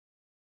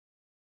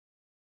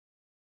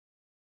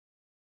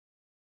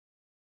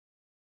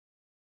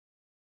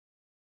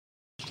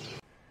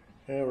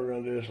Yeah, we're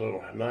going to do this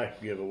little knife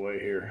giveaway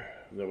here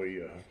that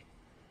we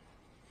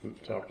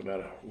talked about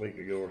a week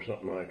ago or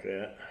something like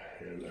that.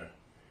 And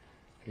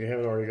if you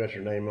haven't already got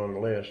your name on the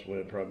list, well,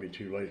 it'll probably be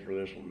too late for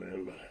this one,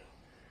 man. But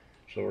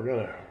so we're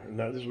going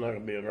to, this is not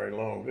going to be a very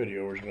long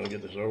video. We're just going to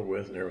get this over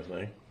with and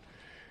everything.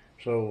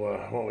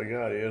 So what we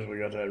got is we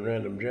got that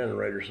random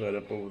generator set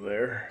up over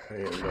there.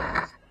 And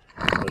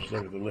let's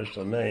look at the list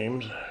of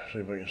names, see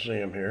if we can see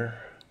them here.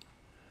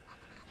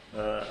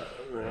 I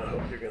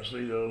hope you can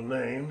see those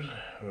names.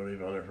 We'll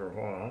leave on there for a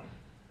while.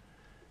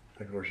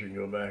 Of course, you can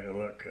go back and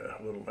look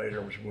a little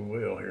later, which we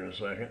will here in a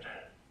second.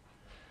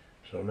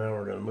 So now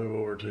we're going to move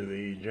over to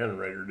the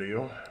generator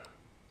deal.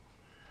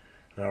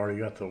 I already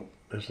got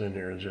this in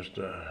here. It's just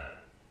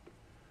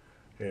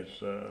it's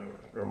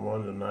from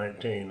 1 to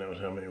 19. That was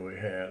how many we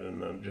had,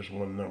 and just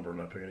one number.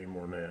 Not picking any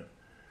more than that.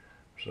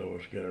 So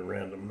let's get a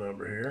random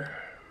number here.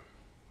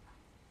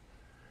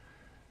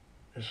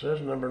 It says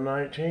number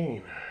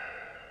 19.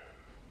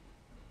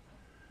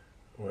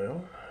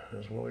 Well,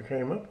 that's what we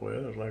came up with.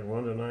 It was like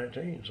 1 to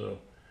 19. So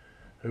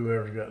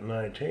whoever's got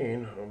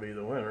 19 will be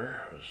the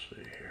winner. Let's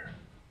see here.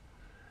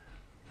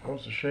 Oh,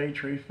 it's the Shade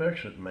Tree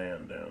Fix-It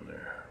man down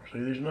there. See,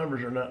 these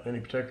numbers are not in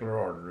any particular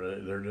order.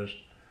 They're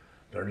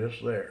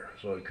just there.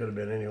 So it could have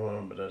been any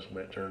one, but that's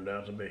what it turned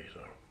out to be.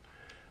 So,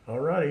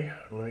 alrighty,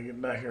 let me get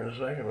back here in a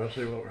second. Let's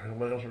see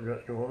what else we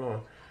got going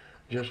on.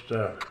 Just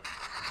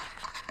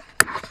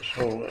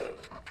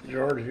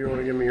George, if you want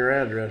to give me your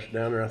address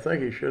down there, I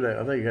think you should have.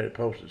 I think you had it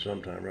posted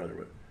sometime or other,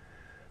 but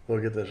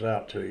we'll get this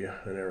out to you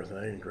and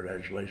everything.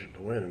 Congratulations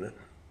to winning it.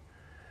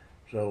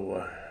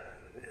 So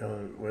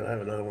we'll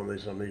have another one of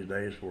these some of these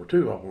days for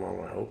too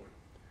long, I hope.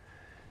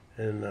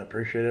 And I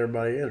appreciate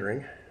everybody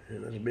entering.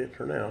 And that's a bit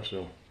for now.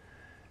 So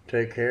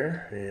take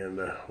care, and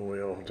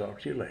we'll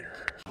talk to you later.